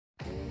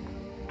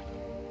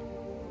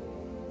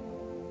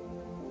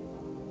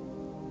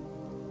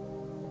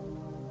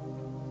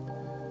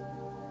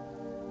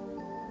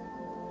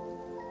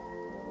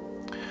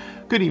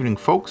Good evening,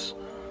 folks.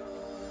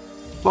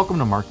 Welcome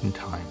to Marking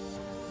Time.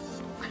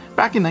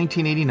 Back in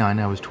 1989,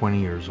 I was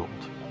 20 years old,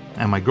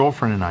 and my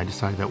girlfriend and I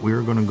decided that we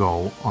were going to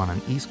go on an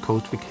East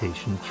Coast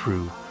vacation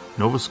through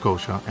Nova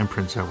Scotia and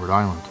Prince Edward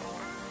Island.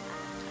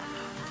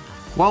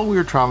 While we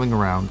were traveling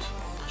around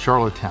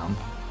Charlottetown,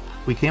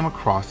 we came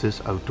across this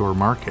outdoor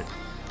market.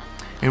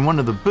 In one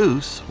of the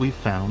booths, we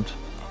found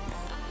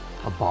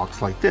a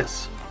box like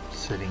this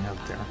sitting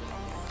out there.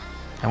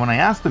 And when I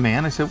asked the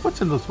man, I said,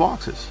 "What's in those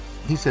boxes?"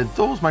 He said,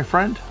 "Those, my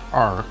friend,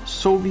 are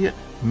Soviet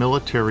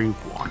military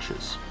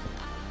watches."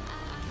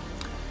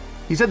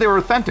 He said they were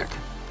authentic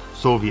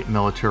Soviet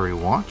military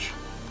watch,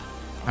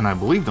 and I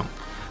believed him.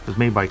 It was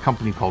made by a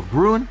company called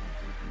Gruen.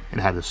 It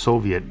had the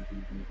Soviet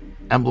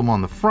emblem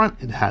on the front.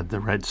 It had the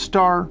red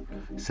star.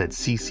 It said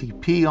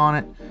CCP on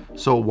it.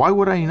 So why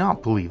would I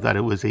not believe that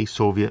it was a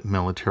Soviet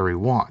military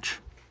watch?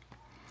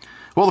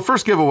 Well, the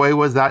first giveaway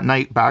was that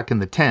night back in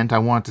the tent. I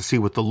wanted to see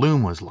what the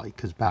loom was like,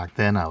 because back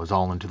then I was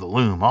all into the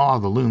loom. Oh,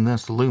 the loom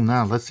this, the loom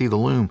that, let's see the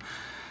loom.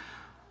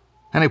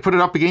 And I put it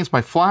up against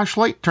my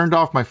flashlight, turned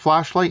off my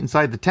flashlight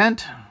inside the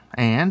tent,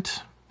 and,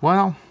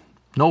 well,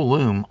 no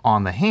loom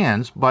on the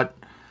hands, but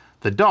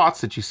the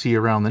dots that you see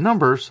around the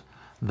numbers,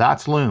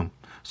 that's loom.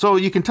 So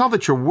you can tell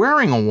that you're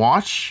wearing a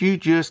watch, you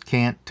just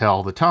can't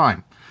tell the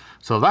time.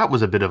 So that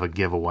was a bit of a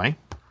giveaway.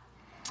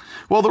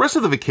 Well, the rest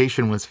of the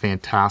vacation was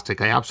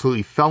fantastic. I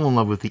absolutely fell in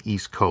love with the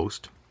East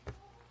Coast.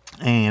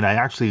 And I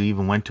actually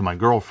even went to my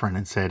girlfriend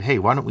and said, "Hey,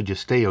 why don't we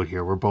just stay out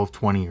here? We're both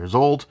 20 years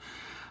old.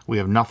 We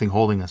have nothing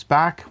holding us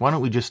back. Why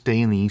don't we just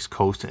stay in the East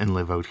Coast and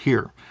live out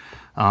here?"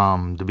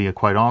 To be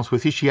quite honest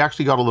with you, she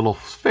actually got a little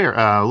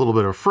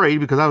bit afraid,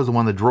 because I was the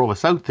one that drove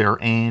us out there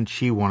and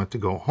she wanted to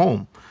go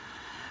home.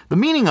 The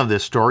meaning of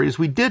this story is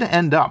we did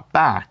end up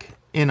back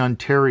in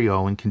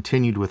Ontario and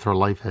continued with our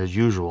life as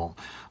usual,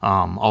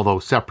 although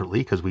separately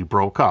because we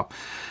broke up.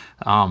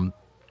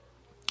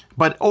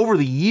 But over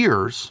the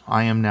years,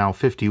 I am now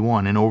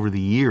 51, and over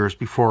the years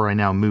before I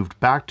now moved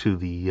back to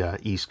the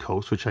East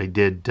Coast, which I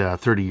did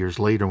 30 years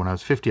later when I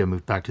was 50, I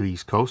moved back to the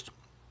East Coast.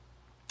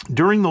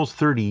 During those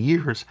 30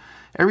 years,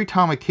 every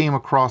time I came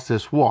across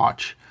this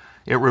watch,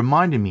 it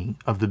reminded me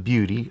of the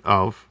beauty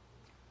of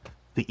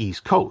the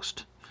East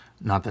Coast.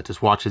 Not that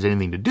this watch has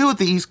anything to do with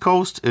the East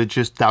Coast, it's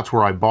just that's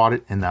where I bought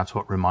it, and that's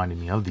what reminded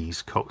me of the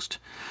East Coast.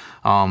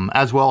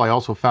 As well, I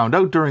also found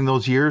out during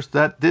those years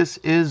that this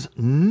is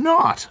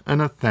not an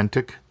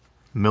authentic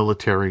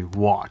military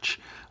watch.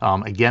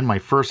 Again, my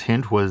first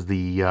hint was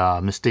the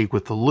mistake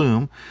with the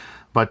loom,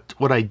 but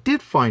what I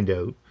did find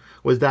out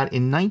was that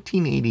in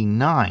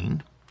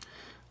 1989,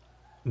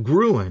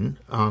 Gruen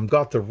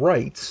got the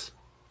rights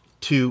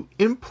to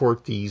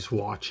import these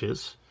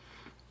watches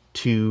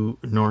to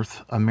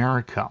North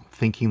America,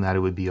 thinking that it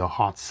would be a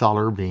hot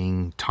seller,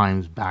 being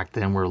times back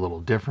then were a little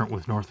different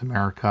with North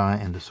America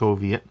and the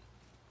Soviet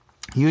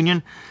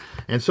Union.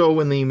 And so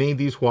when they made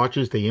these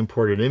watches, they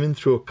imported them in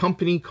through a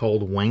company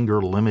called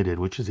Wenger Limited,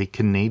 which is a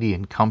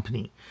Canadian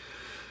company.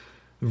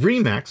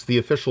 Vremex, the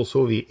official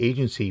Soviet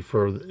agency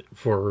for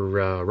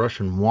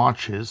Russian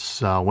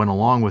watches, went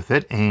along with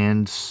it,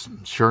 and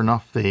sure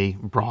enough, they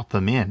brought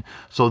them in.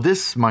 So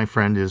this, my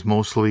friend, is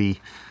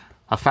mostly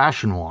a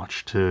fashion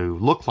watch to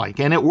look like,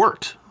 and it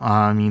worked.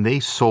 I mean, they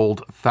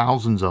sold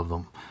thousands of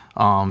them.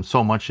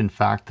 So much, in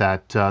fact,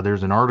 that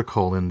there's an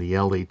article in the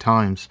LA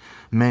Times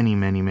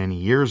many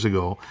years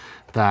ago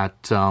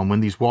that when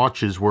these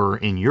watches were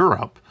in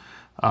Europe,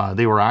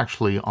 they were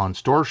actually on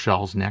store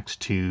shelves next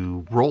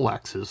to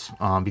Rolexes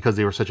because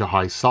they were such a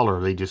high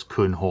seller, they just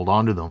couldn't hold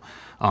on to them.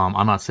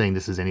 I'm not saying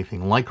this is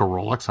anything like a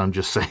Rolex. I'm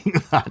just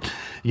saying that,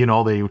 you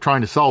know, they were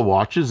trying to sell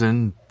watches,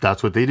 and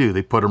that's what they do.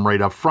 They put them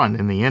right up front,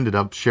 and they ended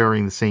up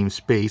sharing the same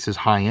space as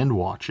high-end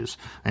watches.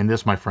 And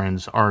this, my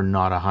friends, are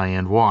not a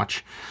high-end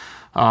watch.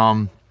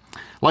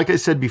 Like I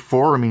said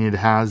before, I mean, it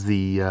has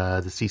the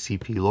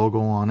CCP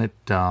logo on it,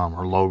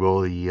 or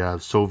logo, the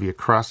Soviet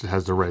crest. It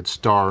has the red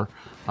star.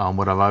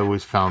 What I've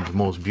always found the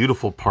most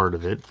beautiful part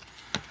of it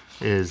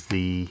is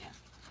the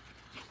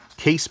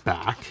case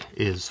back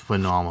is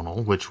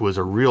phenomenal, which was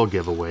a real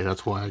giveaway.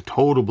 That's why I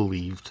totally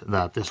believed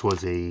that this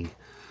was a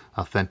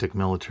authentic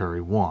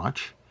military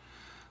watch.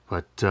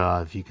 But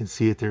if you can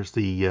see it, there's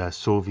the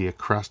Soviet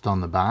crest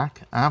on the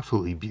back.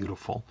 Absolutely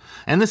beautiful.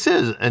 And this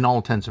is, in all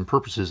intents and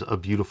purposes, a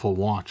beautiful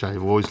watch.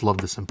 I've always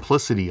loved the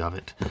simplicity of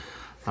it.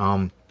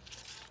 The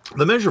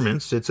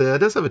measurements, it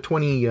does have a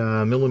 20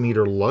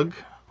 millimeter lug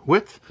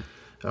width.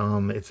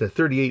 It's a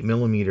 38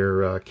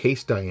 millimeter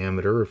case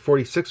diameter,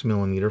 46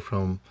 millimeter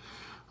from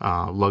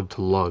lug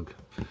to lug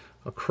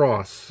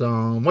across.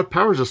 What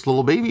powers this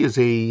little baby is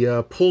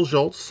a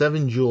Peugeot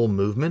 7-joule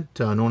movement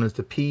known as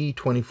the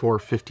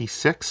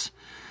P2456.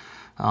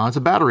 It's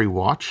a battery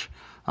watch.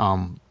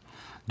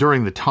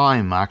 During the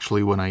time,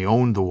 actually, when I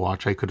owned the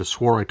watch, I could have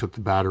swore I took the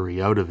battery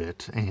out of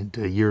it. And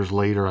years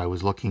later, I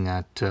was looking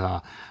at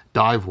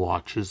dive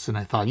watches, and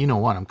I thought, you know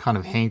what, I'm kind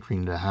of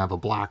hankering to have a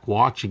black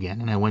watch again.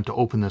 And I went to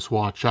open this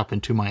watch up,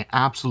 and to my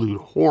absolute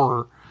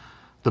horror,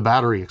 the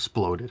battery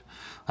exploded.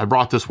 I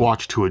brought this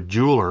watch to a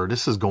jeweler.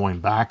 This is going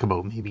back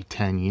about maybe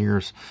 10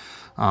 years.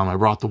 I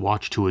brought the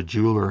watch to a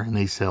jeweler, and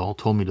they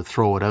told me to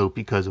throw it out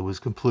because it was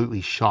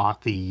completely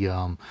shot.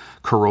 The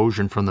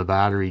corrosion from the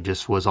battery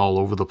just was all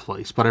over the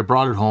place. But I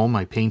brought it home.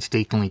 I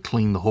painstakingly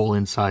cleaned the whole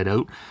inside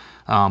out,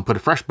 put a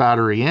fresh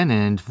battery in,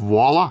 and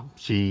voila,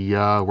 she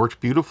works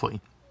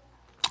beautifully.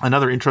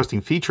 Another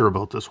interesting feature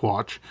about this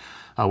watch,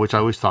 which I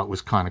always thought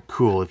was kind of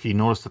cool, if you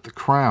notice that the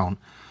crown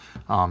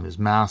is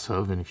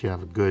massive, and if you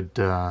have a good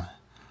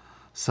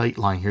sight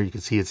line here, you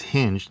can see it's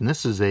hinged, and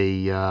this is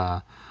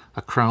a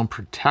crown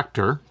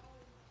protector,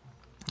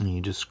 and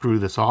you just screw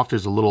this off.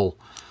 There's a little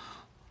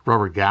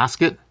rubber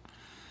gasket,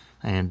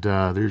 and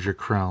there's your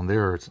crown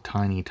there. It's a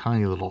tiny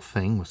little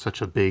thing with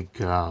such a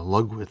big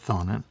lug width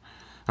on it,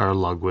 or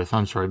lug width,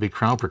 I'm sorry, big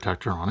crown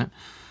protector on it.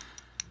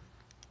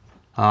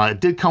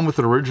 It did come with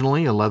it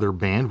originally a leather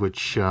band,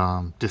 which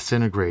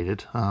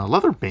disintegrated.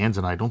 Leather bands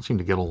and I don't seem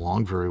to get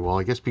along very well.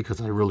 I guess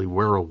because I really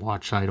wear a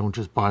watch. I don't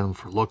just buy them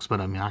for looks, but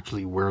I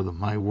actually wear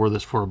them. I wore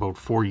this for about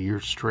 4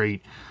 years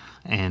straight,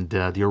 and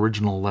the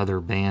original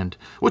leather band,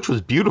 which was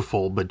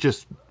beautiful, but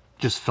just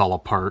fell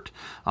apart.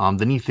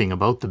 The neat thing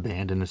about the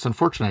band, and it's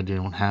unfortunate I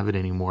don't have it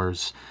anymore,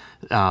 is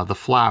the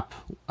flap,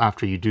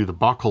 after you do the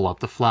buckle up,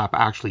 the flap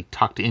actually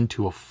tucked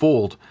into a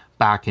fold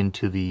back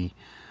into the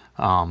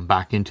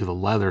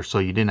leather, so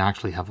you didn't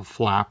actually have a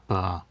flap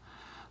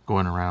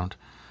going around.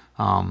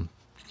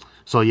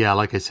 So yeah,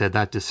 like I said,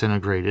 that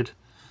disintegrated.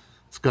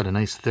 It's got a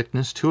nice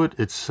thickness to it.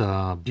 It's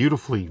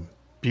beautifully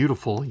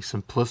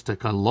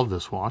simplistic. I love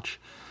this watch.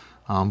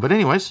 But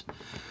anyways,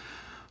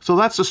 so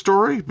that's the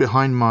story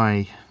behind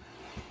my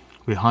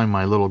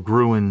little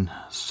Gruen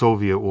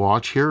Soviet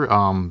watch here.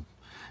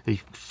 You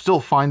still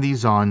find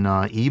these on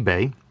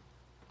eBay.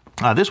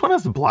 This one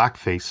has the black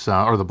face,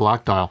 or the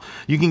black dial.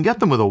 You can get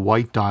them with a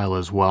white dial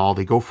as well.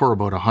 They go for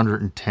about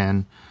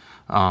 110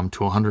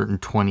 to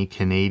 120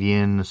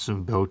 Canadian. It's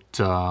about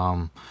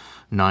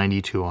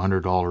 $90 to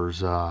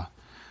 $100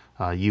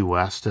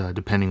 US,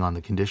 depending on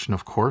the condition,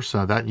 of course.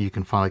 That you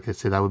can find, like I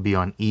said, that would be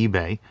on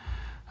eBay.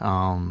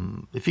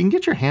 If you can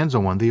get your hands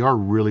on one, they are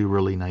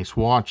really nice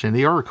watch, and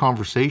they are a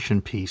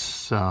conversation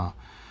piece.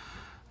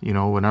 You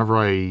know, whenever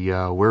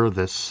I wear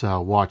this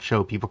watch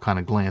out, people kind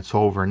of glance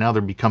over. Now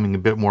they're becoming a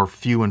bit more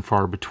few and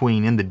far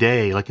between. In the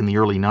day, like in the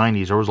early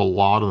 90s, there was a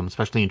lot of them,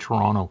 especially in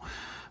Toronto.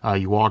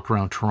 You walk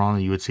around Toronto,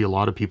 you would see a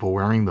lot of people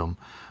wearing them.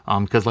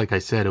 Because like I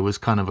said, it was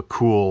kind of a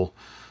cool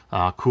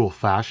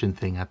fashion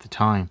thing at the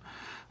time.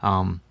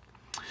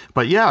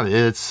 But yeah,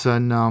 it's a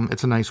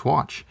nice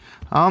watch.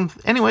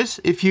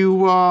 Anyways, if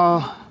you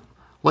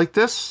like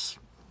this,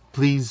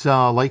 please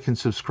like and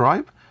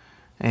subscribe.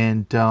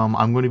 And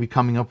I'm going to be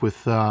coming up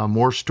with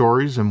more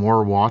stories and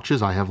more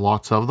watches. I have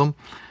lots of them.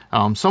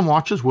 Some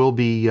watches will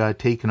be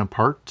taken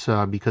apart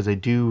because I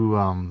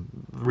do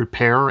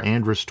repair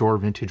and restore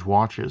vintage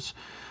watches.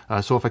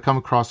 So if I come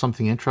across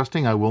something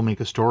interesting, I will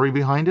make a story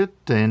behind it.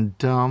 And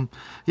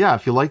yeah,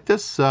 if you like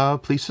this,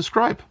 please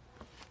subscribe.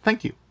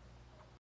 Thank you.